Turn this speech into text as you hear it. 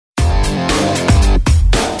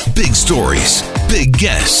Big stories, big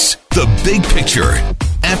guests, the big picture.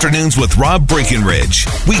 Afternoons with Rob Breckenridge.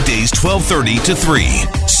 Weekdays 12:30 to 3,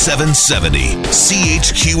 770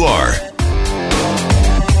 CHQR.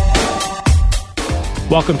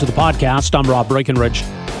 Welcome to the podcast. I'm Rob Breckenridge.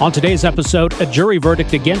 On today's episode, a jury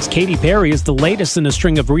verdict against Katy Perry is the latest in a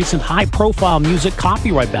string of recent high-profile music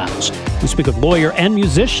copyright battles. We speak with lawyer and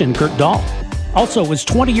musician Kurt Dahl. Also, it was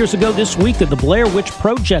 20 years ago this week that the Blair Witch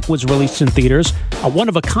Project was released in theaters, a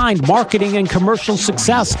one-of-a-kind marketing and commercial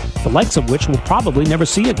success, the likes of which we'll probably never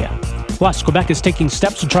see again. Plus, Quebec is taking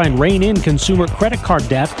steps to try and rein in consumer credit card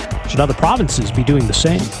debt. Should other provinces be doing the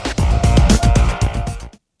same?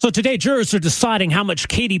 So today, jurors are deciding how much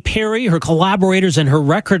Katy Perry, her collaborators, and her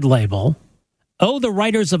record label owe the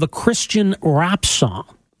writers of a Christian rap song.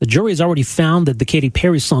 The jury has already found that the Katy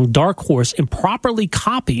Perry song Dark Horse improperly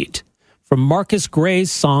copied from Marcus Gray's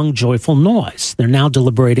song Joyful Noise. They're now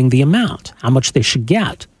deliberating the amount, how much they should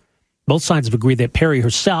get. Both sides have agreed that Perry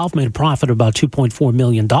herself made a profit of about $2.4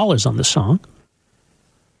 million on the song.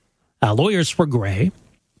 Lawyers for Gray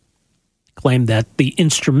claim that the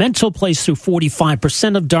instrumental plays through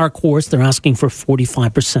 45% of Dark Horse. They're asking for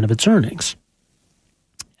 45% of its earnings.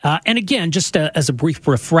 And again, just as a brief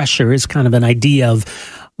refresher, is kind of an idea of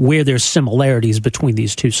where there's similarities between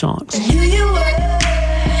these two songs.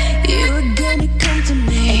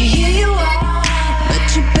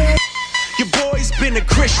 Been a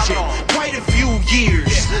Christian quite a few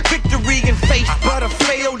years. Victory in faith, but I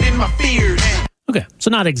failed in my fears. Okay,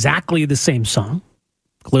 so not exactly the same song.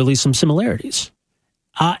 Clearly some similarities.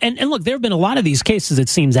 And look, there have been a lot of these cases, it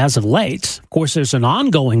seems, as of late. Of course, there's an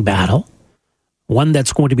ongoing battle, one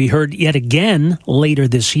that's going to be heard yet again later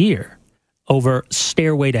this year over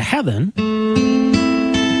Stairway to Heaven.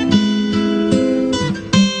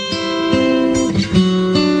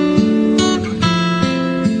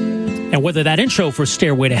 And whether that intro for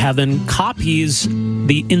Stairway to Heaven copies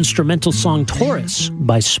the instrumental song Taurus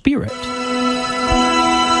by Spirit.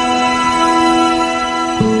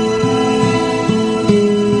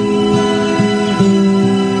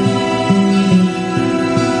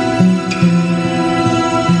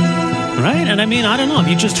 Right? And I mean, I don't know. If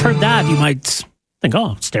you just heard that, you might think,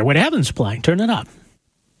 oh, Stairway to Heaven's playing. Turn it up.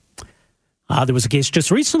 There was a case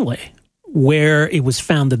just recently where it was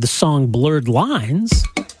found that the song Blurred Lines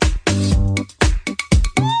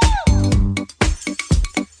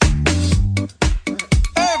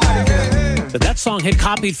that song had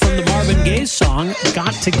copied from the Marvin Gaye song,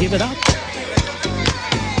 Got to Give It Up.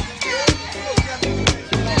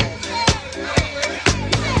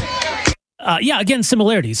 Again,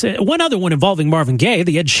 similarities. One other one involving Marvin Gaye,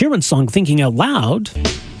 the Ed Sheeran song Thinking Out Loud,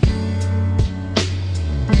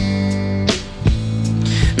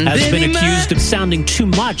 has been accused of sounding too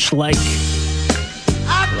much like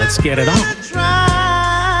Let's Get It On.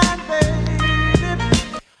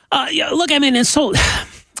 Look, I mean, and so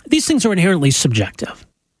these things are inherently subjective.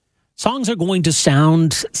 Songs are going to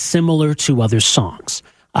sound similar to other songs.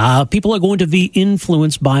 People are going to be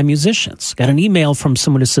influenced by musicians. Got an email from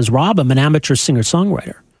someone who says, Rob, I'm an amateur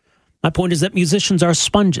singer-songwriter. My point is that musicians are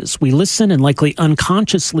sponges. We listen and likely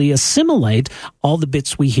unconsciously assimilate all the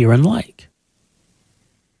bits we hear and like.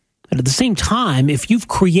 And at the same time, if you've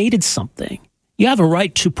created something, you have a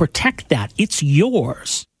right to protect that. It's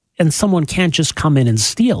yours. And someone can't just come in and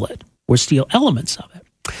steal it or steal elements of it.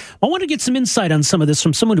 I want to get some insight on some of this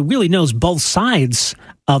from someone who really knows both sides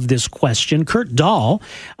of this question. Kurt Dahl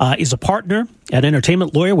is a partner at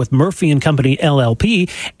entertainment lawyer with Murphy & Company, LLP,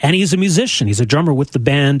 and he's a musician. He's a drummer with the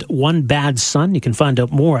band One Bad Son. You can find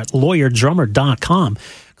out more at lawyerdrummer.com.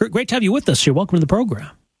 Kurt, great to have you with us here. Welcome to the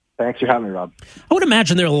program. Thanks for having me, Rob. I would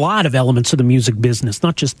imagine there are a lot of elements of the music business,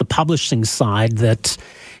 not just the publishing side, that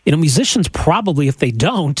musicians probably, if they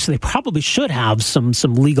don't, they probably should have some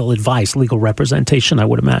legal advice, legal representation, I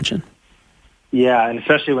would imagine. Yeah, and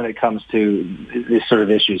especially when it comes to these sort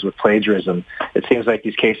of issues with plagiarism, it seems like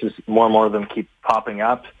these cases, more and more of them keep popping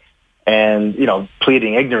up, and,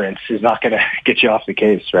 pleading ignorance is not going to get you off the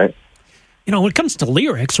case, right? When it comes to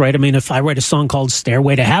lyrics, right, I mean, if I write a song called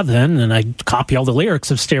Stairway to Heaven and I copy all the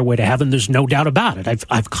lyrics of Stairway to Heaven, there's no doubt about it.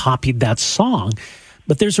 I've copied that song.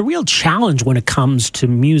 But there's a real challenge when it comes to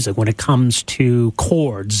music, when it comes to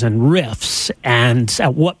chords and riffs, and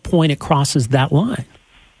at what point it crosses that line.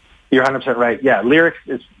 You're 100% right. Yeah, lyrics,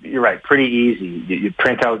 you're right, pretty easy. You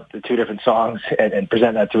print out the two different songs and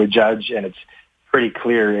present that to a judge, and it's pretty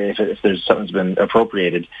clear if there's something's been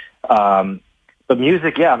appropriated. But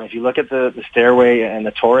music, yeah, I mean, if you look at the Stairway and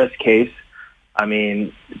the Taurus case, I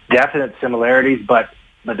mean, definite similarities, but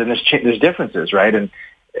then there's differences, right? And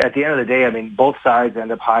at the end of the day, I mean, both sides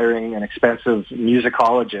end up hiring an expensive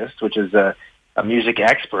musicologist, which is a music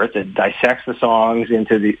expert that dissects the songs in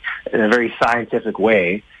a very scientific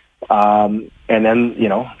way. And then,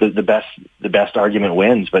 the best argument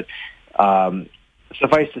wins. But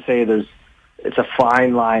suffice to say, it's a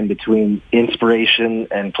fine line between inspiration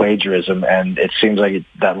and plagiarism, and it seems like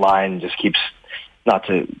that line just keeps, not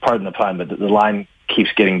to pardon the pun, but the line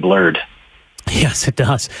keeps getting blurred. Yes, it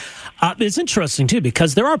does. It's interesting, too,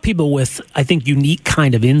 because there are people with, I think, unique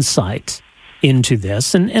kind of insight into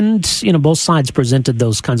this, and both sides presented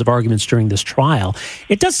those kinds of arguments during this trial.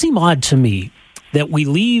 It does seem odd to me that we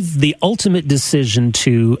leave the ultimate decision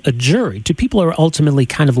to a jury, to people who are ultimately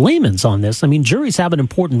kind of laymen's on this. I mean, juries have an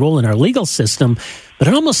important role in our legal system, but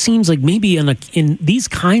it almost seems like maybe in these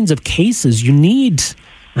kinds of cases, you need,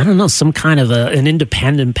 I don't know, some kind of an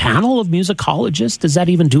independent panel of musicologists. Is that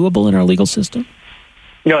even doable in our legal system?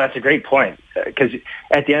 That's a great point, because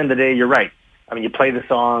at the end of the day, you're right. I mean, you play the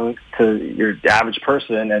song to your average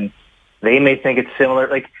person, and they may think it's similar.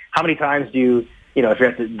 Like, how many times do you, if you're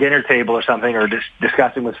at the dinner table or something, or just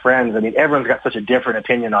discussing with friends, I mean, everyone's got such a different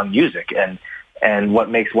opinion on music, and what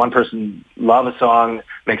makes one person love a song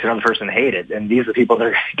makes another person hate it. And these are the people that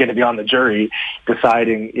are going to be on the jury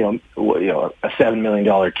deciding, a $7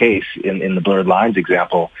 million case in the Blurred Lines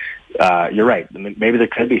example. You're right. I mean, maybe there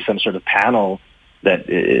could be some sort of panel that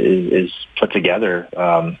is put together.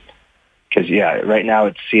 Because, right now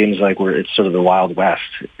it seems like it's sort of the Wild West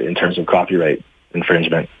in terms of copyright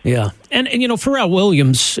infringement. Yeah. And Pharrell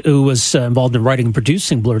Williams, who was involved in writing and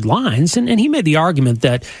producing Blurred Lines, and he made the argument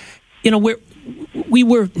that, we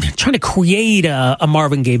were trying to create a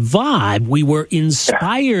Marvin Gaye vibe. We were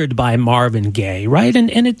inspired by Marvin Gaye, right?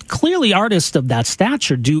 And it clearly artists of that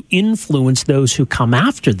stature do influence those who come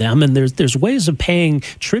after them. And there's ways of paying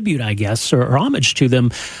tribute, I guess, or homage to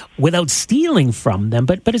them without stealing from them.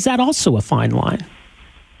 But is that also a fine line?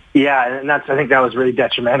 Yeah, and I think that was really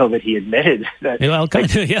detrimental that he admitted that. Well,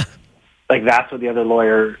 kind of, yeah. Like, that's what the other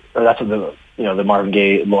lawyer, or that's what the Marvin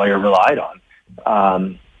Gaye lawyer relied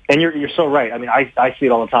on. And you're so right. I mean, I see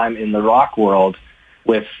it all the time in the rock world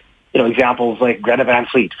with, examples like Greta Van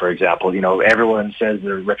Fleet, for example. Everyone says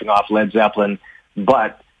they're ripping off Led Zeppelin,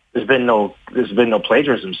 but there's been no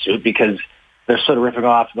plagiarism suit because they're sort of ripping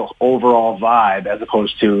off the overall vibe as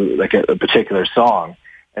opposed to like a particular song.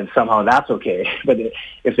 And somehow that's okay. But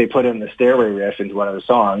if they put in the Stairway riff into one of the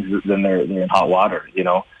songs, then they're in hot water,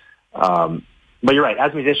 But you're right.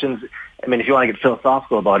 As musicians, I mean, if you want to get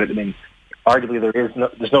philosophical about it, I mean, arguably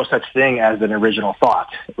there's no such thing as an original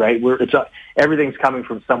thought, right? Everything's coming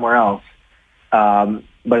from somewhere else.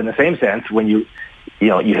 But in the same sense, when you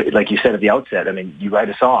like you said at the outset, I mean, you write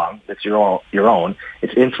a song that's your own.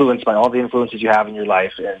 It's influenced by all the influences you have in your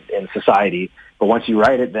life and in society. But once you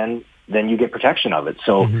write it, then you get protection of it.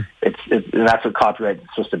 So and that's what copyright is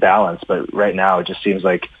supposed to balance. But right now, it just seems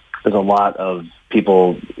like there's a lot of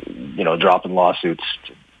people, dropping lawsuits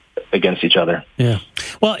against each other. Yeah.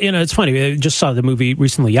 Well, it's funny. I just saw the movie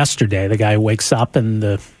recently yesterday. The guy wakes up in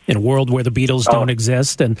a world where the Beatles don't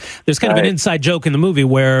exist. And there's kind of an inside joke in the movie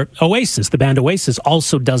where Oasis, the band Oasis,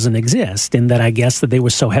 also doesn't exist, in that I guess that they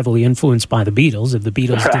were so heavily influenced by the Beatles. If the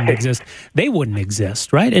Beatles didn't exist, they wouldn't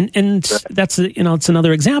exist, right? And that's, it's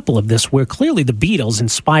another example of this, where clearly the Beatles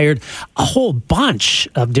inspired a whole bunch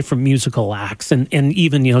of different musical acts and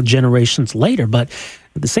even, generations later. But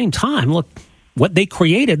at the same time, look, what they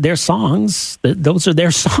created, their songs, those are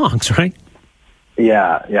their songs, right?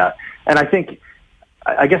 Yeah. And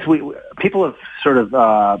I guess people have sort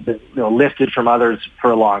of been, lifted from others for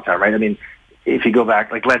a long time, right? I mean, if you go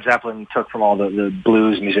back, like Led Zeppelin took from all the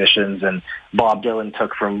blues musicians, and Bob Dylan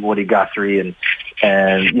took from Woody Guthrie, and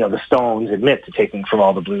the Stones admit to taking from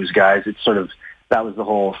all the blues guys. It's sort of, that was the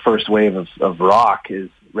whole first wave of rock, is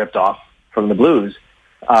ripped off from the blues.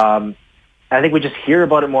 I think we just hear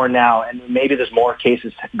about it more now, and maybe there's more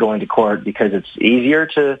cases going to court because it's easier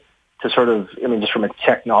to sort of, I mean, just from a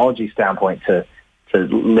technology standpoint, to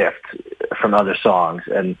lift from other songs.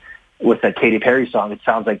 And with that Katy Perry song, it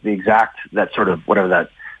sounds like that sort of, whatever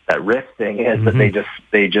that riff thing is, that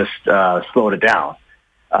they just slowed it down.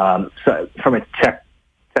 So from a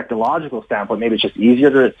technological standpoint, maybe it's just easier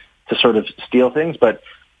to sort of steal things, but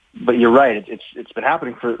you're right. It's been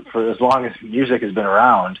happening for as long as music has been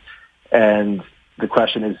around. And the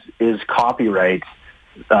question is copyright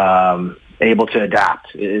able to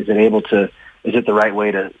adapt? Is it the right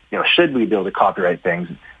way to, should we be able to copyright things?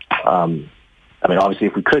 I mean, obviously,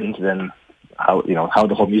 if we couldn't, then how would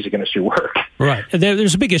the whole music industry work? Right.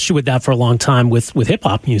 There's a big issue with that for a long time with hip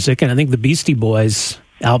hop music, and I think the Beastie Boys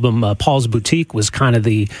album, Paul's Boutique, was kind of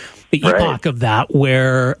the epoch of that,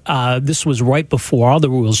 where this was right before all the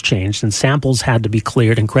rules changed and samples had to be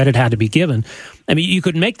cleared and credit had to be given. I mean, you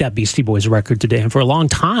couldn't make that Beastie Boys record today. And for a long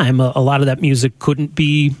time, a lot of that music couldn't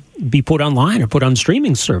be put online or put on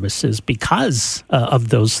streaming services because of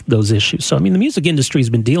those issues. So, I mean, the music industry has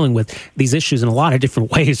been dealing with these issues in a lot of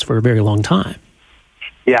different ways for a very long time.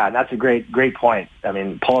 Yeah, and that's a great point. I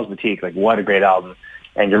mean, Paul's Boutique, like, what a great album.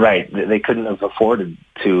 And you're right; they couldn't have afforded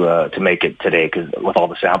to make it today because with all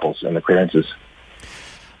the samples and the clearances.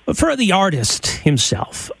 But for the artist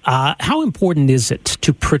himself, how important is it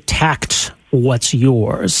to protect what's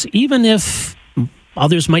yours, even if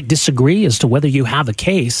others might disagree as to whether you have a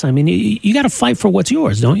case? I mean, you got to fight for what's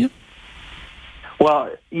yours, don't you?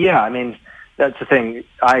 Well, yeah. I mean, that's the thing.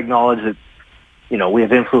 I acknowledge that we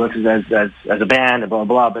have influences as a band and blah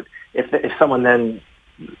blah. But if someone then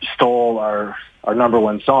stole our number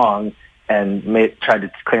one song and tried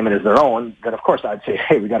to claim it as their own, then of course I'd say,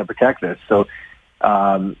 hey, we got to protect this. So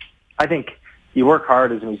I think you work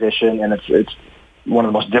hard as a musician, and it's one of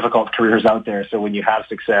the most difficult careers out there. So when you have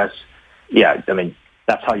success, yeah, I mean,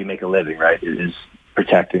 that's how you make a living, right? Is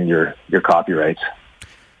protecting your copyrights.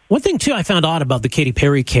 One thing, too, I found odd about the Katy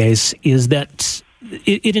Perry case is that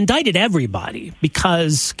it indicted everybody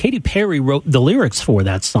because Katy Perry wrote the lyrics for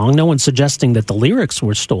that song. No one's suggesting that the lyrics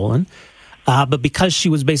were stolen. But because she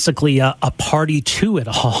was basically a party to it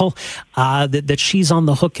all, that she's on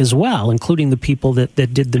the hook as well, including the people that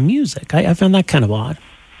did the music. I found that kind of odd.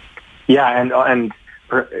 Yeah, and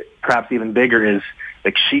perhaps even bigger is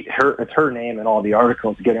like it's her name in all the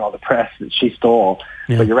articles, getting all the press that she stole.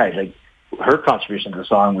 Yeah. But you're right, like her contribution to the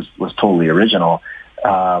song was totally original.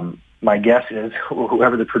 My guess is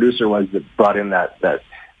whoever the producer was that brought in that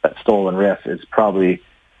stolen riff is probably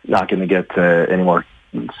not going to get any more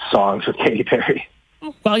songs with Katy Perry.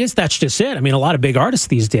 Well, I guess that's just it. I mean, a lot of big artists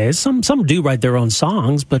these days, some do write their own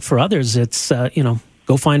songs, but for others, it's,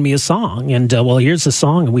 go find me a song. And, well, here's the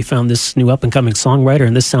song, and we found this new up-and-coming songwriter,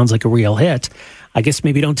 and this sounds like a real hit. I guess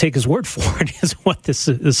maybe don't take his word for it, is what this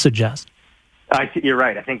suggests. You're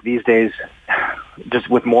right. I think these days, just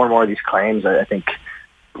with more and more of these claims, I think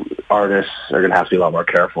artists are going to have to be a lot more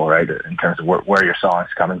careful, right, in terms of where your song's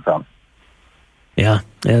coming from. Yeah,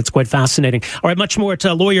 it's quite fascinating. All right, much more at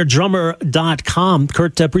lawyerdrummer.com.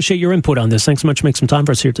 Kurt, appreciate your input on this. Thanks so much for making some time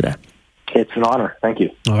for us here today. It's an honor. Thank you.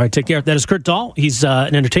 All right, take care. That is Kurt Dahl. He's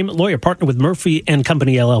an entertainment lawyer, partner with Murphy &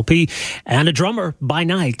 Company, LLP, and a drummer by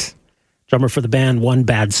night. Drummer for the band One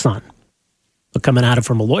Bad Son. But coming at it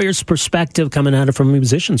from a lawyer's perspective, coming at it from a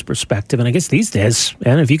musician's perspective. And I guess these days,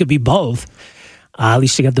 and if you could be both, at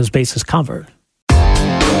least you got those bases covered.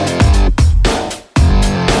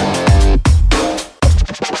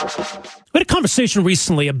 We had a conversation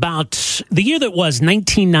recently about the year that was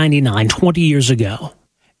 1999, 20 years ago,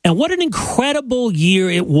 and what an incredible year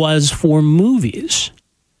it was for movies.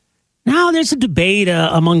 Now there's a debate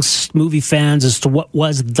amongst movie fans as to what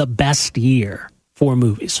was the best year for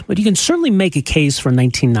movies, but you can certainly make a case for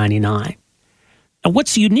 1999. And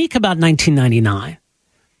what's unique about 1999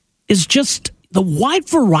 is just the wide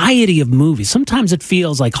variety of movies. Sometimes it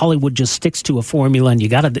feels like Hollywood just sticks to a formula and you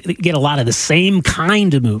got to get a lot of the same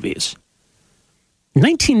kind of movies.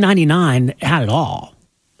 1999 had it all.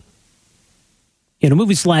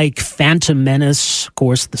 Movies like Phantom Menace, of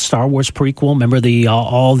course, the Star Wars prequel. Remember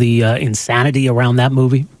all the insanity around that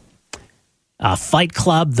movie? Fight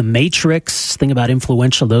Club, The Matrix. Think about how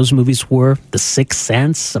influential those movies were. The Sixth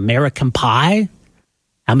Sense, American Pie.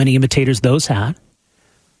 How many imitators those had?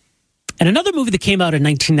 And another movie that came out in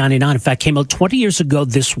 1999, in fact, came out 20 years ago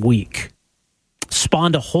this week,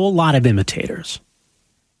 spawned a whole lot of imitators.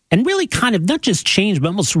 And really kind of not just changed, but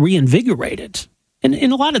almost reinvigorated.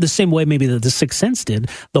 In a lot of the same way maybe that The Sixth Sense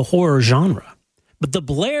did, the horror genre. But the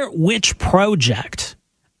Blair Witch Project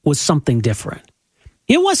was something different.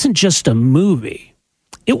 It wasn't just a movie.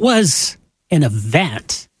 It was an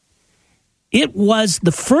event. It was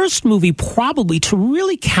the first movie probably to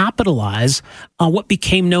really capitalize on what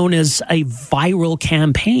became known as a viral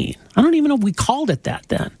campaign. I don't even know if we called it that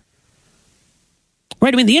then.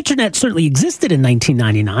 Right, I mean, the internet certainly existed in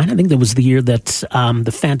 1999. I think that was the year that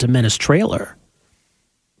the Phantom Menace trailer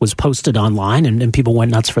was posted online, and people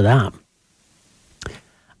went nuts for that.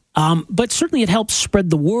 But certainly it helped spread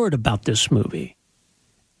the word about this movie.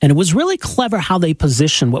 And it was really clever how they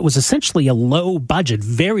positioned what was essentially a low-budget,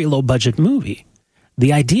 very low-budget movie.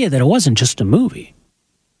 The idea that it wasn't just a movie.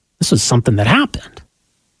 This was something that happened.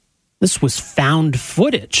 This was found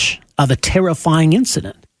footage of a terrifying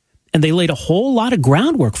incident. And they laid a whole lot of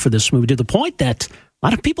groundwork for this movie to the point that a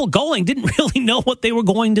lot of people going didn't really know what they were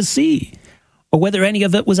going to see or whether any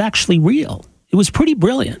of it was actually real. It was pretty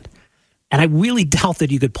brilliant. And I really doubt that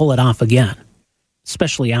you could pull it off again,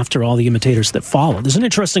 especially after all the imitators that followed. There's an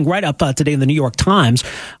interesting write-up today in the New York Times,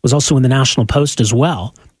 was also in the National Post as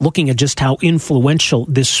well, looking at just how influential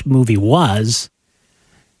this movie was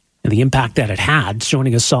and the impact that it had.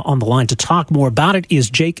 Joining us on the line to talk more about it is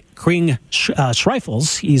Jake Kring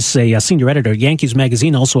Schreifels. He's a senior editor at Yankees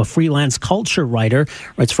Magazine, also a freelance culture writer,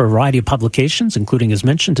 writes for a variety of publications, including, as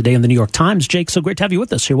mentioned, today in the New York Times. Jake, so great to have you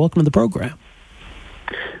with us here. Welcome to the program.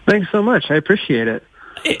 Thanks so much. I appreciate it.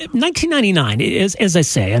 1999, as I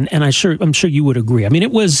say, and I'm sure you would agree. I mean,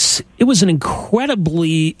 it was an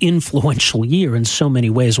incredibly influential year in so many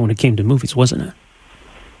ways when it came to movies, wasn't it?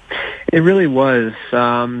 It really was.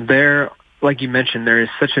 There, like you mentioned, there is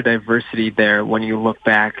such a diversity there when you look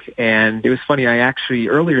back. And it was funny, I actually,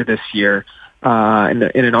 earlier this year, in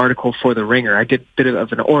an article for The Ringer, I did a bit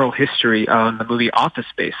of an oral history on the movie Office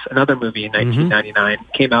Space, another movie in 1999,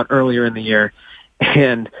 came out earlier in the year.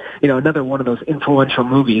 And, another one of those influential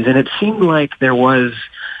movies. And it seemed like there was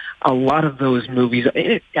a lot of those movies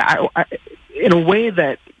in a way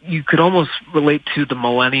that you could almost relate to the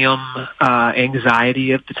millennium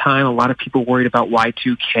anxiety at the time. A lot of people worried about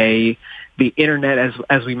Y2K. The internet,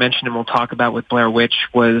 as we mentioned and we'll talk about with Blair Witch,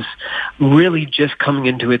 was really just coming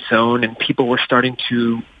into its own, and people were starting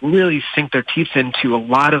to really sink their teeth into a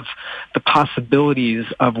lot of the possibilities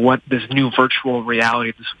of what this new virtual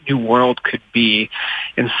reality, this new world could be.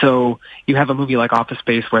 And so you have a movie like Office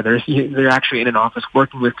Space where they're actually in an office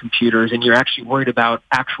working with computers, and you're actually worried about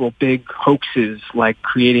actual big hoaxes like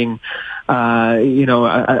creating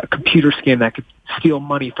a computer scam that could steal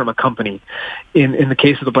money from a company. In the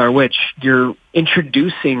case of the Blair Witch, you're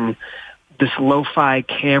introducing this lo-fi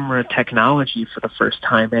camera technology for the first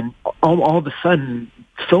time, and all of a sudden,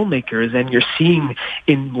 filmmakers, and you're seeing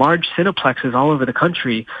in large cineplexes all over the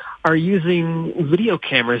country, are using video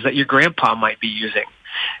cameras that your grandpa might be using.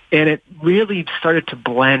 And it really started to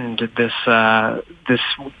blend this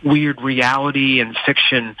weird reality and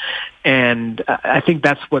fiction, and I think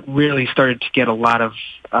that's what really started to get a lot of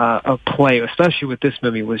play, especially with this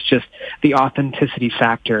movie, was just the authenticity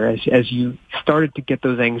factor. As you started to get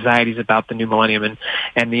those anxieties about the new millennium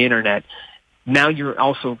and the internet, now you're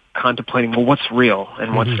also contemplating, well, what's real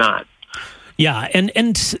and what's not. Yeah,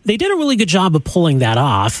 and they did a really good job of pulling that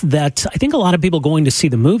off. That I think a lot of people going to see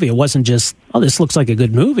the movie, it wasn't just, oh, this looks like a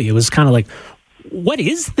good movie. It was kind of like, what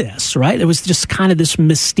is this, right? There was just kind of this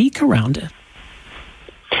mystique around it.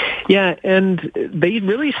 Yeah, and they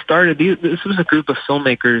really started, this was a group of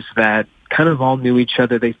filmmakers that kind of all knew each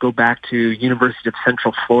other. They go back to University of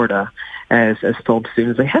Central Florida as film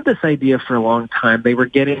students. They had this idea for a long time. They were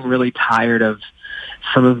getting really tired of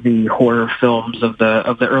some of the horror films of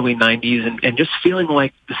the early 90s and just feeling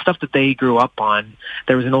like the stuff that they grew up on.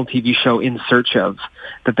 There was an old TV show, In Search Of,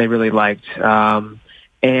 that they really liked. And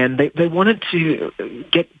they wanted to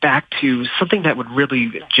get back to something that would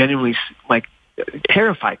really genuinely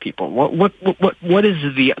terrify people. What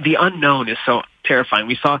is the unknown is so terrifying.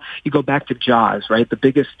 You go back to Jaws, right? The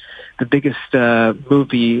biggest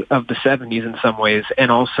movie of the 70s in some ways, and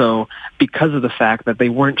also because of the fact that they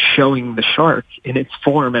weren't showing the shark in its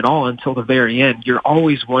form at all until the very end. You're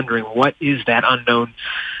always wondering, what is that unknown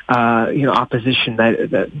opposition,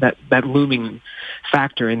 that looming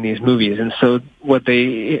factor in these movies. And so what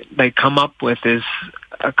they come up with is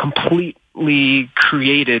a completely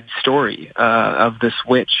created story of this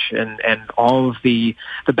witch and all of the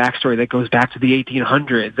backstory that goes back to the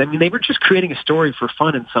 1800s. I mean, they were just creating a story for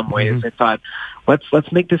fun in some ways. They thought,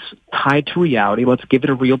 let's make this tied to reality. Let's give it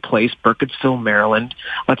a real place, Burkittsville, Maryland.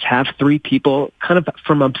 Let's have three people kind of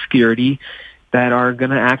from obscurity that are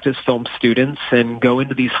going to act as film students and go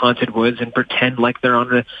into these haunted woods and pretend like they're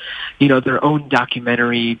on their own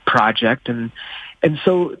documentary project. And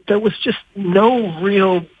so there was just no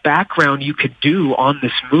real background you could do on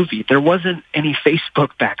this movie. There wasn't any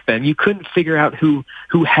Facebook back then. You couldn't figure out who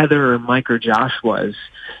Heather or Mike or Josh was.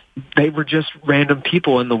 They were just random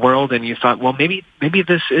people in the world, and you thought, well, maybe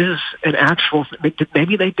this is an actual,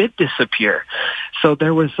 maybe they did disappear. So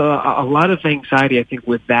there was a lot of anxiety, I think,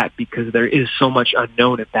 with that, because there is so much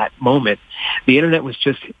unknown at that moment. The internet was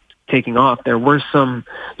just taking off. There were some,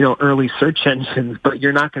 early search engines, but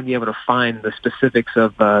you're not going to be able to find the specifics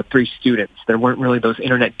of three students. There weren't really those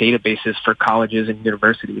internet databases for colleges and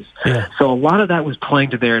universities. Yeah. So a lot of that was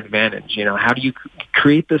playing to their advantage. How do you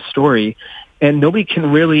create this story? And nobody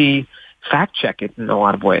can really fact check it in a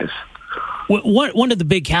lot of ways. One of the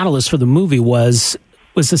big catalysts for the movie was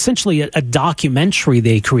essentially a documentary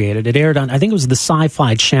they created. It aired on, I think it was the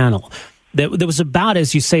Sci-Fi Channel. that was about,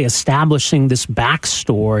 as you say, establishing this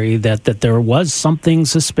backstory that there was something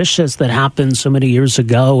suspicious that happened so many years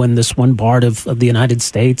ago in this one part of the United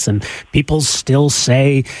States, and people still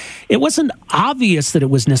say it wasn't obvious that it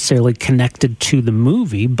was necessarily connected to the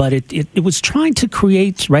movie, but it was trying to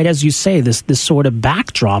create, right as you say, this sort of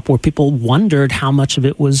backdrop where people wondered how much of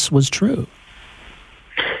it was true.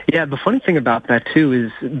 Yeah, the funny thing about that, too,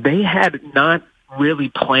 is they had not really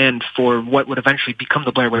planned for what would eventually become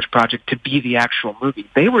the Blair Witch Project to be the actual movie.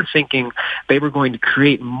 They were thinking they were going to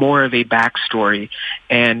create more of a backstory,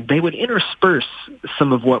 and they would intersperse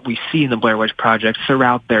some of what we see in the Blair Witch Project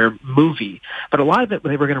throughout their movie. But a lot of it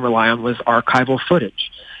they were going to rely on was archival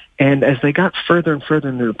footage. And as they got further and further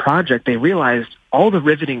into the project, they realized all the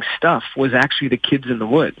riveting stuff was actually the kids in the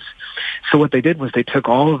woods. So what they did was they took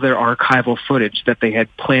all of their archival footage that they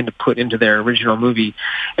had planned to put into their original movie,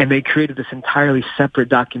 and they created this entirely separate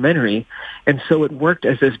documentary. And so it worked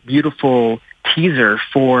as this beautiful teaser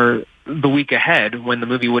for the week ahead when the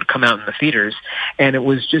movie would come out in the theaters. And it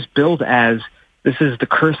was just billed as, this is The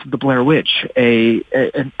Curse of the Blair Witch, a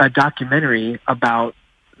documentary about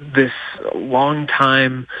this long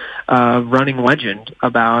time running legend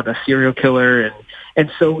about a serial killer,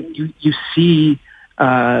 and so you see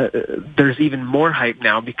there's even more hype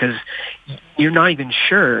now because you're not even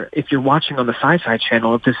sure if you're watching on the Sci-Fi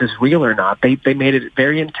Channel if this is real or not. They made it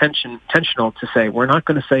very intentional to say, we're not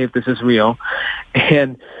going to say if this is real.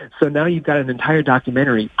 And so now you've got an entire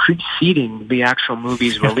documentary preceding the actual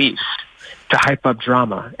movie's release to hype up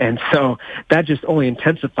drama. And so that just only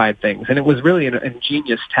intensified things. And it was really an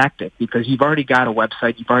ingenious tactic because you've already got a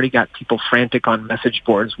website, you've already got people frantic on message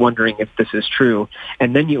boards wondering if this is true.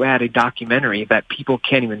 And then you add a documentary that people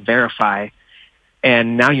can't even verify.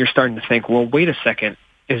 And now you're starting to think, well, wait a second,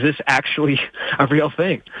 is this actually a real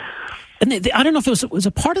thing? And I don't know if it was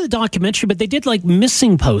a part of the documentary, but they did like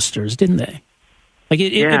missing posters, didn't they? Like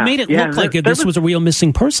it made it look like this was a real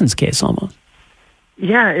missing persons case almost.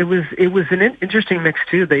 Yeah, it was an interesting mix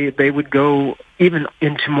too. They would go even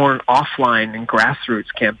into more offline and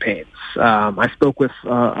grassroots campaigns. I spoke with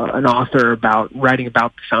an author about writing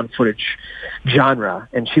about the found footage genre,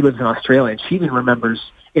 and she lives in Australia, and she even remembers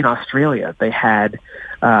in Australia they had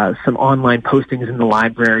some online postings in the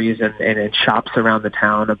libraries and in shops around the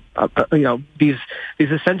town. These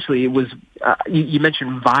essentially, it was you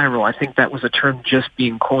mentioned viral. I think that was a term just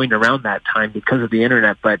being coined around that time because of the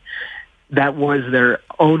internet, but that was their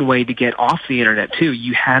own way to get off the internet too.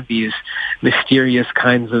 You had these mysterious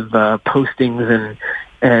kinds of postings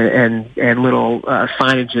and little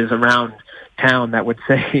signages around town that would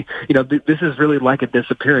say, this is really like a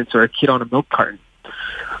disappearance or a kid on a milk carton.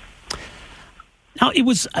 Now, it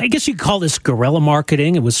was, I guess you could call this guerrilla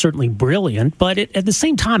marketing. It was certainly brilliant, but at the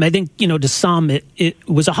same time, I think, to some, it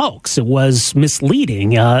was a hoax. It was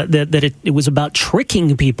misleading, that it was about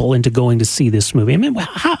tricking people into going to see this movie. I mean,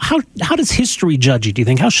 how does history judge it, do you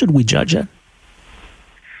think? How should we judge it?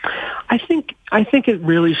 I think it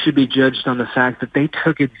really should be judged on the fact that they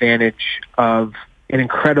took advantage of an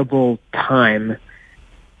incredible time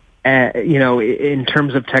in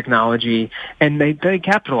terms of technology, and they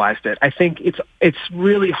capitalized it. I think it's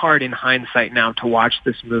really hard in hindsight now to watch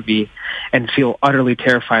this movie and feel utterly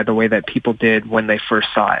terrified the way that people did when they first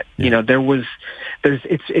saw it. Yeah.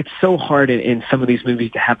 It's so hard in some of these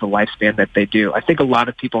movies to have the lifespan that they do. I think a lot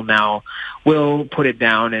of people now will put it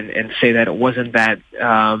down and say that it wasn't that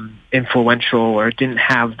influential or it didn't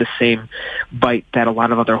have the same bite that a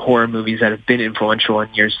lot of other horror movies that have been influential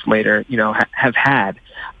in years later, have had.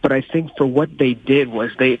 But I think for what they did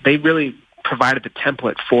was they really provided the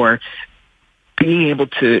template for being able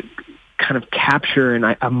to kind of capture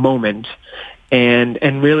a moment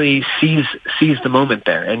and really seize the moment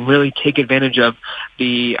there and really take advantage of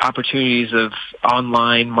the opportunities of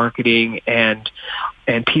online marketing and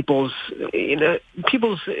people's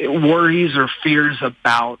worries or fears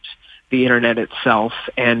about the internet itself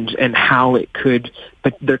and how it could,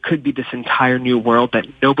 but there could be this entire new world that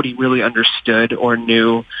nobody really understood or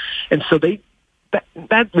knew. And so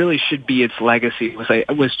that really should be its legacy,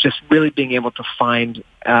 was just really being able to find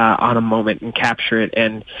on a moment and capture it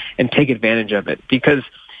and take advantage of it. Because,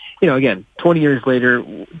 again, 20 years later,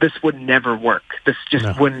 this would never work. This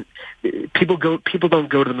just wouldn't. People don't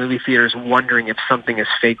go to the movie theaters wondering if something is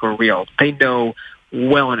fake or real. They know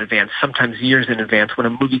well in advance, sometimes years in advance. When a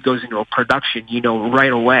movie goes into a production,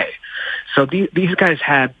 right away. So these guys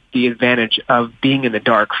had the advantage of being in the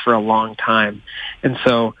dark for a long time. And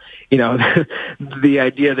so, the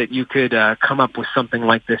idea that you could come up with something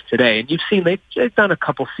like this today, and you've seen they've done a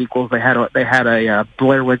couple sequels. They had a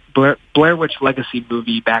Blair Witch Legacy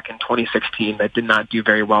movie back in 2016 that did not do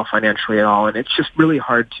very well financially at all, and it's just really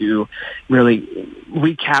hard to really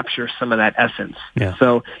recapture some of that essence. Yeah.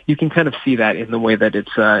 So you can kind of see that in the way that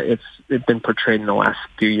it's been portrayed in the last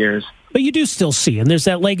few years. But you do still see, and there's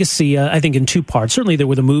that legacy, I think, in two parts. Certainly there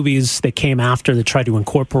were the movies that came after that tried to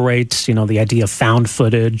incorporate, the idea of found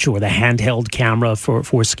footage or the handheld camera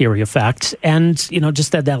for scary effects. And,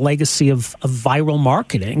 just that legacy of viral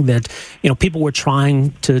marketing that, people were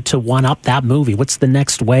trying to one-up that movie. What's the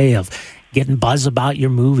next way of getting buzz about your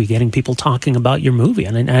movie, getting people talking about your movie?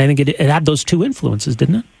 And I think it had those two influences,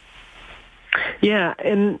 didn't it? Yeah,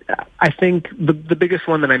 and I think the biggest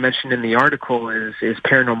one that I mentioned in the article is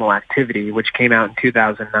Paranormal Activity, which came out in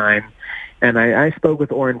 2009. And I spoke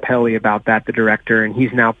with Oren Peli about that, the director, and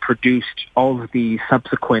he's now produced all of the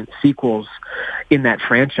subsequent sequels in that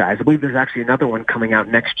franchise. I believe there's actually another one coming out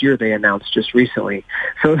next year, they announced just recently.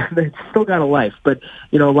 So it's still got a life. But,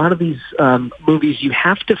 a lot of these movies, you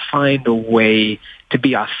have to find a way to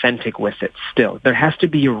be authentic with it still. There has to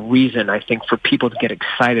be a reason, I think, for people to get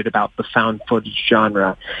excited about the found footage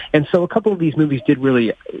genre. And so a couple of these movies did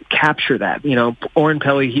really capture that. Oren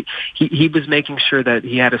Peli, he was making sure that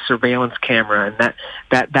he had a surveillance camera, and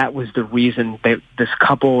that was the reason that this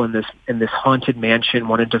couple in this haunted mansion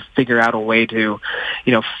wanted to figure out a way to,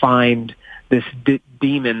 find this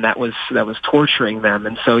demon that was torturing them.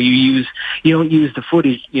 And so you don't use the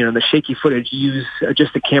footage, the shaky footage, you use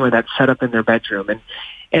just a camera that's set up in their bedroom.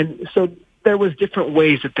 And so there was different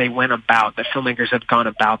ways that they went about, that filmmakers have gone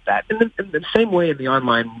about that. And the same way in the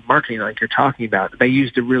online marketing, like you're talking about, they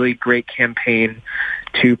used a really great campaign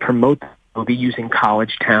to promote movie using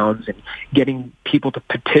college towns and getting people to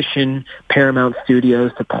petition Paramount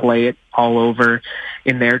Studios to play it all over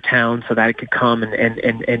in their town so that it could come.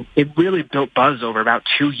 And it really built buzz over about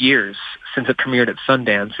 2 years since it premiered at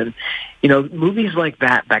Sundance. And, movies like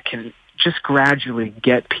that can just gradually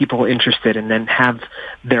get people interested and then have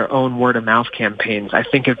their own word-of-mouth campaigns, I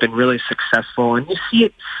think have been really successful. And you see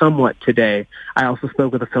it somewhat today. I also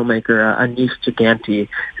spoke with a filmmaker, Anis Giganti,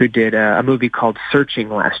 who did a movie called Searching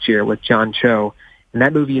last year with John Cho. And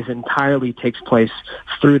that movie entirely takes place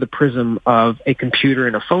through the prism of a computer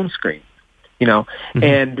and a phone screen, Mm-hmm.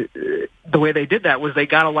 And the way they did that was they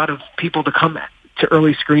got a lot of people to come to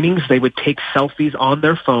early screenings. They would take selfies on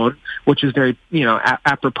their phone, which is very,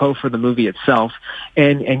 apropos for the movie itself.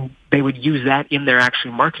 And they would use that in their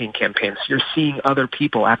actual marketing campaigns. So you're seeing other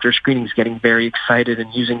people after screenings getting very excited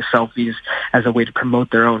and using selfies as a way to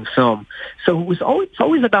promote their own film. So it's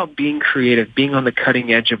always about being creative, being on the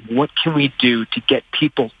cutting edge of what can we do to get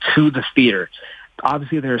people to the theater.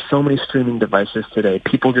 Obviously, there are so many streaming devices today.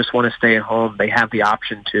 People just want to stay at home. They have the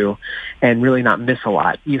option to and really not miss a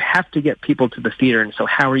lot. You have to get people to the theater, and so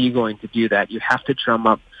how are you going to do that? You have to drum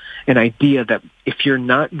up an idea that if you're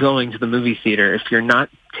not going to the movie theater, if you're not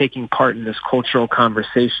taking part in this cultural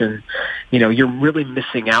conversation, you're really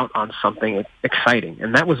missing out on something exciting.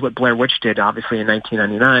 And that was what Blair Witch did, obviously, in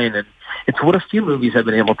 1999, and it's what a few movies have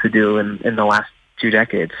been able to do in the last 2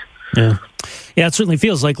 decades. Yeah, it certainly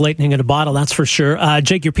feels like lightning in a bottle, that's for sure.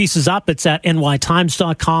 Jake, your piece is up. It's at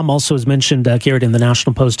nytimes.com. Also, as mentioned, carried in the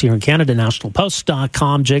National Post here in Canada,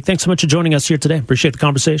 nationalpost.com. Jake, thanks so much for joining us here today. Appreciate the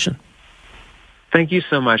conversation. Thank you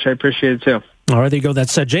so much. I appreciate it, too. All right, there you go.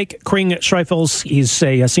 That's Jake Kring-Schreifels. He's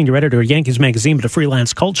a senior editor at Yankees Magazine, but a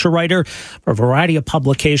freelance culture writer for a variety of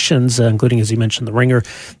publications, including, as he mentioned, The Ringer,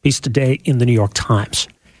 piece today in the New York Times.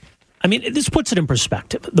 I mean, this puts it in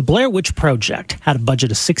perspective. The Blair Witch Project had a budget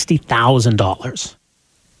of $60,000.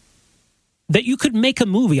 That you could make a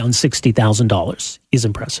movie on $60,000 is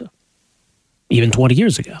impressive. Even 20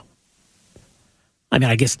 years ago. I mean,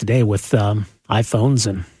 I guess today with iPhones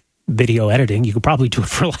and video editing, you could probably do it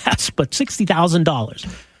for less, but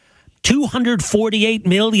 $60,000. $248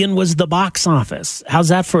 million was the box office. How's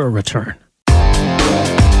that for a return?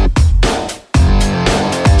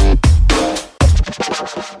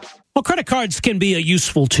 Well, credit cards can be a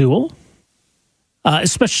useful tool,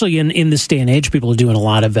 especially in this day and age. People are doing a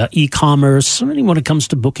lot of e-commerce. When it comes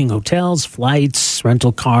to booking hotels, flights,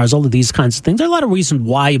 rental cars, all of these kinds of things. There are a lot of reasons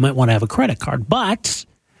why you might want to have a credit card, but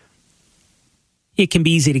it can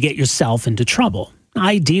be easy to get yourself into trouble.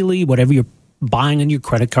 Ideally, whatever you're buying on your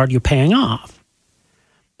credit card, you're paying off.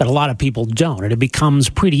 But a lot of people don't, and it becomes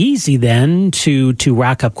pretty easy then to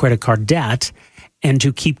rack up credit card debt and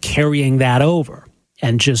to keep carrying that over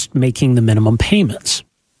and just making the minimum payments.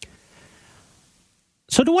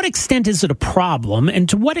 So to what extent is it a problem, and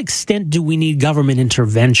to what extent do we need government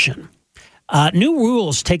intervention? New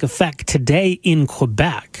rules take effect today in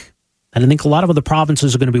Quebec, and I think a lot of other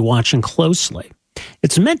provinces are going to be watching closely.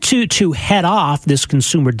 It's meant to head off this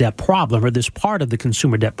consumer debt problem, or this part of the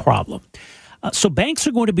consumer debt problem. So banks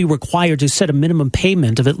are going to be required to set a minimum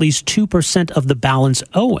payment of at least 2% of the balance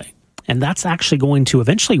owing, and that's actually going to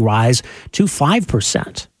eventually rise to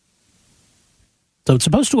 5%. So it's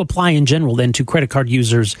supposed to apply in general then to credit card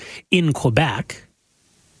users in Quebec.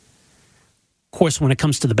 Of course, when it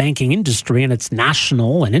comes to the banking industry and its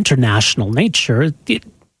national and international nature, it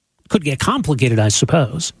could get complicated, I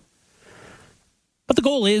suppose. But the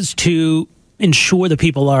goal is to ensure that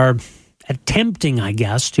people are attempting, I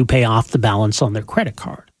guess, to pay off the balance on their credit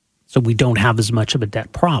card so we don't have as much of a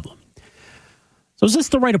debt problem. So is this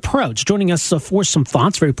the right approach? Joining us for some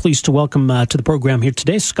thoughts, very pleased to welcome to the program here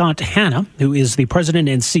today, Scott Hanna, who is the president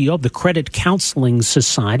and CEO of the Credit Counseling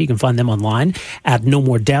Society. You can find them online at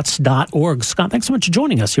nomordebts.org. Scott, thanks so much for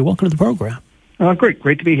joining us here. Welcome to the program.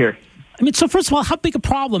 Great to be here. I mean, so first of all, how big a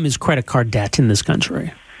problem is credit card debt in this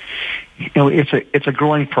country? It's a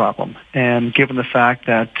growing problem, and given the fact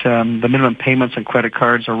that the minimum payments on credit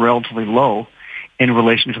cards are relatively low in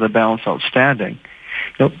relation to the balance outstanding,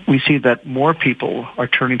 we see that more people are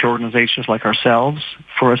turning to organizations like ourselves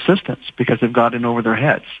for assistance because they've got in over their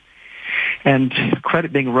heads. And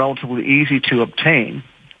credit being relatively easy to obtain,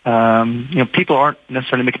 people aren't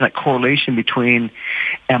necessarily making that correlation between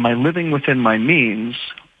am I living within my means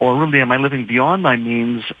or really am I living beyond my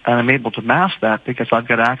means and I'm able to mask that because I've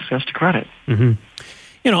got access to credit. Mm-hmm.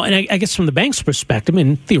 And I guess from the bank's perspective, I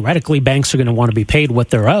mean, theoretically, banks are going to want to be paid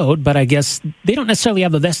what they're owed, but I guess they don't necessarily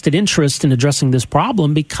have a vested interest in addressing this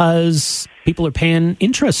problem because people are paying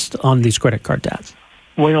interest on these credit card debts.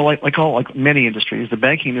 Well, like many industries, the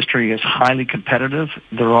banking industry is highly competitive.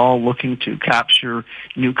 They're all looking to capture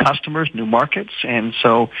new customers, new markets, and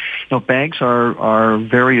so banks are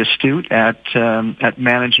very astute at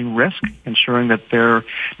managing risk, ensuring that they're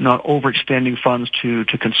not overextending funds to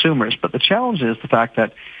consumers. But the challenge is the fact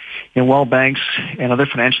that while banks and other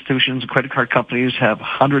financial institutions and credit card companies have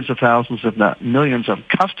hundreds of thousands, if not millions, of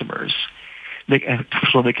customers,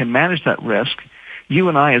 so they can manage that risk. You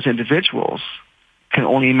and I, as individuals, can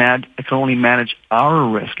only manage our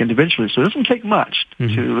risk individually. So it doesn't take much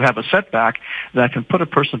to have a setback that can put a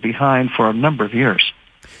person behind for a number of years.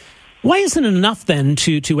 Why isn't it enough then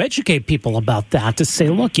to educate people about that, to say,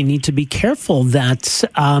 look, you need to be careful that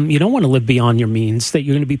you don't want to live beyond your means, that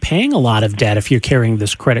you're going to be paying a lot of debt if you're carrying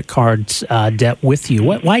this credit card debt with you?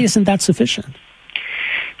 Why isn't that sufficient?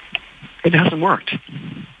 It hasn't worked.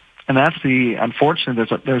 And that's the unfortunate.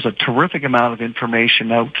 There's a terrific amount of information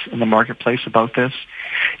out in the marketplace about this.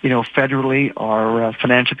 Federally, our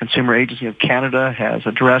Financial Consumer Agency of Canada has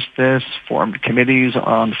addressed this, formed committees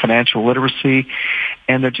on financial literacy,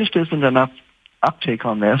 and there just isn't enough uptake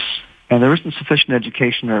on this, and there isn't sufficient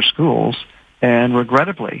education in our schools. And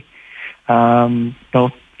regrettably,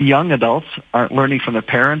 young adults aren't learning from their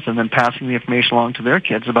parents and then passing the information along to their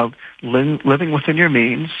kids about living within your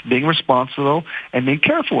means, being responsible, and being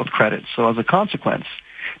careful with credit. So as a consequence,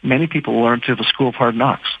 many people learn through the school of hard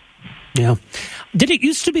knocks. Yeah. Did it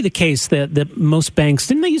used to be the case that most banks,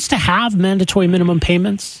 didn't they used to have mandatory minimum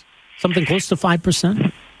payments? Something close to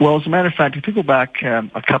 5%? Well, as a matter of fact, if you go back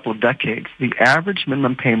a couple of decades, the average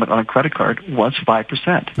minimum payment on a credit card was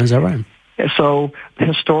 5%. Is that right? So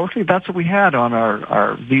historically, that's what we had on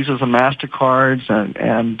our Visas and MasterCards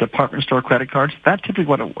and department store credit cards. That's typically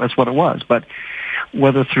what it was. But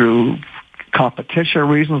whether through competition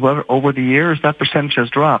reasons, whether over the years, that percentage has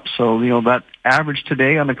dropped. So, that average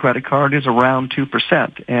today on the credit card is around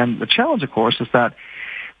 2%. And the challenge, of course, is that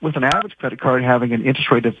with an average credit card having an interest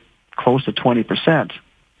rate of close to 20%,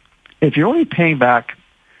 if you're only paying back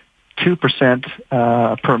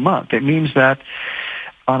 2% per month, it means that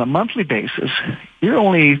on a monthly basis, you're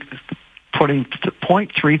only putting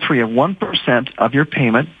 0.33 of 1% of your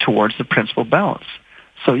payment towards the principal balance.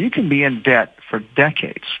 So you can be in debt for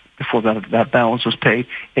decades before that balance was paid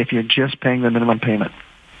if you're just paying the minimum payment.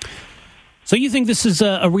 So you think this is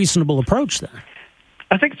a reasonable approach then?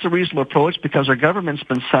 I think it's a reasonable approach because our government's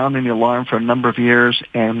been sounding the alarm for a number of years,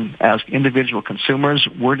 and as individual consumers,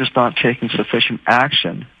 we're just not taking sufficient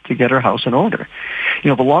action to get our house in order.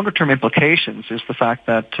 The longer-term implications is the fact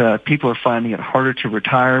that people are finding it harder to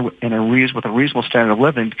retire with a reasonable standard of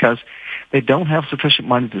living because they don't have sufficient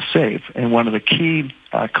money to save. And one of the key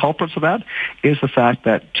culprits of that is the fact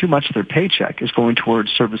that too much of their paycheck is going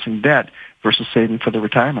towards servicing debt versus saving for their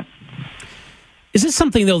retirement. Is this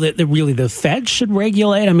something, though, that really the Fed should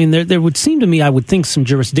regulate? I mean, there would seem to me, I would think, some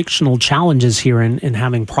jurisdictional challenges here in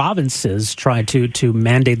having provinces try to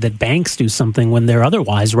mandate that banks do something when they're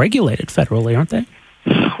otherwise regulated federally, aren't they?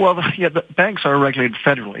 Well, the banks are regulated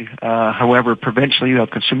federally. However, provincially, you have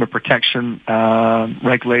consumer protection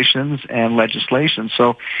regulations and legislation.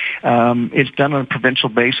 So it's done on a provincial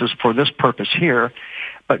basis for this purpose here.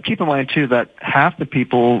 But keep in mind, too, that half the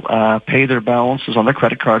people pay their balances on their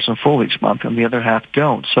credit cards in full each month, and the other half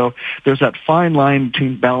don't. So there's that fine line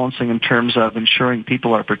between balancing in terms of ensuring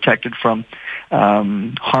people are protected from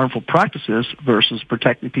harmful practices versus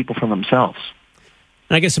protecting people from themselves.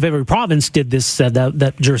 And I guess if every province did this,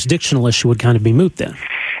 that jurisdictional issue would kind of be moot then.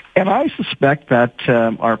 And I suspect that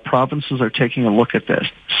our provinces are taking a look at this,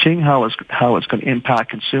 seeing how it's going to impact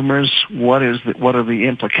consumers. What are the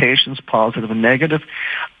implications, positive and negative?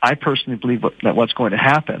 I personally believe that what's going to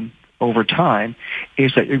happen over time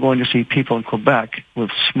is that you're going to see people in Quebec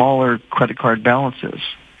with smaller credit card balances.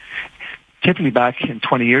 Typically, back in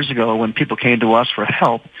 20 years ago, when people came to us for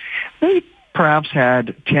help, they perhaps had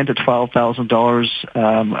 $10,000 to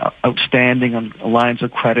 $12,000 outstanding on lines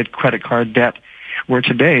of credit card debt, where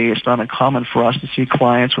today it's not uncommon for us to see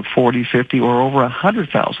clients with $40,000, $50,000, or over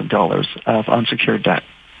 $100,000 of unsecured debt.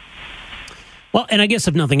 Well, and I guess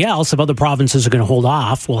if nothing else, if other provinces are going to hold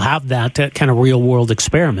off, we'll have that kind of real-world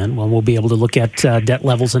experiment when we'll be able to look at debt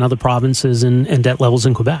levels in other provinces and debt levels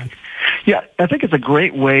in Quebec. Yeah, I think it's a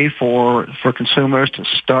great way for consumers to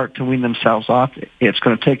start to wean themselves off. It's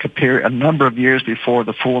going to take a number of years before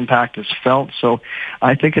the full impact is felt. So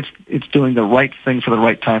I think it's doing the right thing for the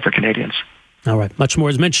right time for Canadians. All right. Much more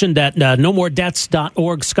is mentioned at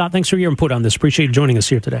nomordebts.org. Scott, thanks for your input on this. Appreciate you joining us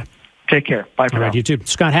here today. Take care. Bye for now. All right, you too.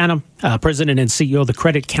 Scott Hannum, President and CEO of the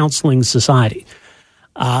Credit Counseling Society.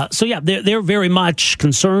 They're very much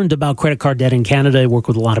concerned about credit card debt in Canada. They work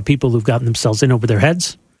with a lot of people who've gotten themselves in over their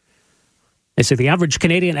heads. They say the average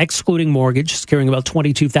Canadian, excluding mortgage, is carrying about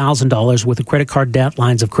 $22,000 worth of credit card debt,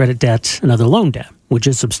 lines of credit debt, and other loan debt, which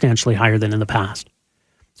is substantially higher than in the past.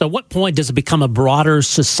 So at what point does it become a broader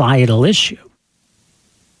societal issue?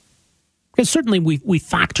 Because certainly we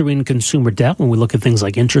factor in consumer debt when we look at things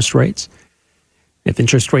like interest rates. If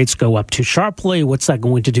interest rates go up too sharply, what's that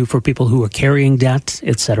going to do for people who are carrying debt,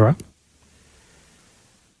 et cetera?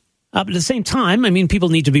 But at the same time, I mean, people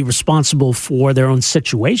need to be responsible for their own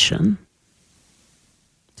situation.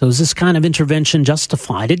 So is this kind of intervention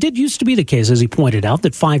justified? It did used to be the case, as he pointed out,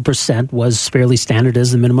 that 5% was fairly standard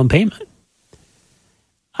as the minimum payment.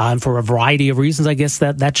 And for a variety of reasons, I guess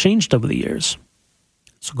that changed over the years.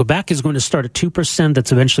 So Quebec is going to start at 2%.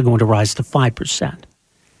 That's eventually going to rise to 5%.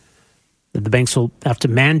 The banks will have to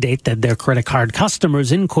mandate that their credit card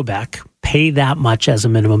customers in Quebec pay that much as a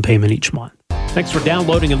minimum payment each month. Thanks for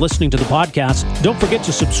downloading and listening to the podcast. Don't forget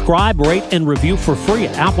to subscribe, rate, and review for free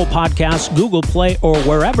at Apple Podcasts, Google Play, or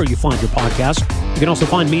wherever you find your podcast. You can also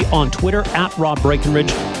find me on Twitter at Rob Breckenridge.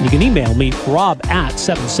 And you can email me,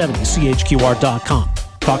 rob@770chqr.com.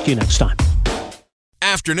 Talk to you next time.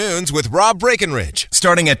 Afternoons with Rob Breckenridge,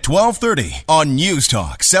 starting at 12:30 on News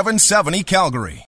Talk 770 Calgary.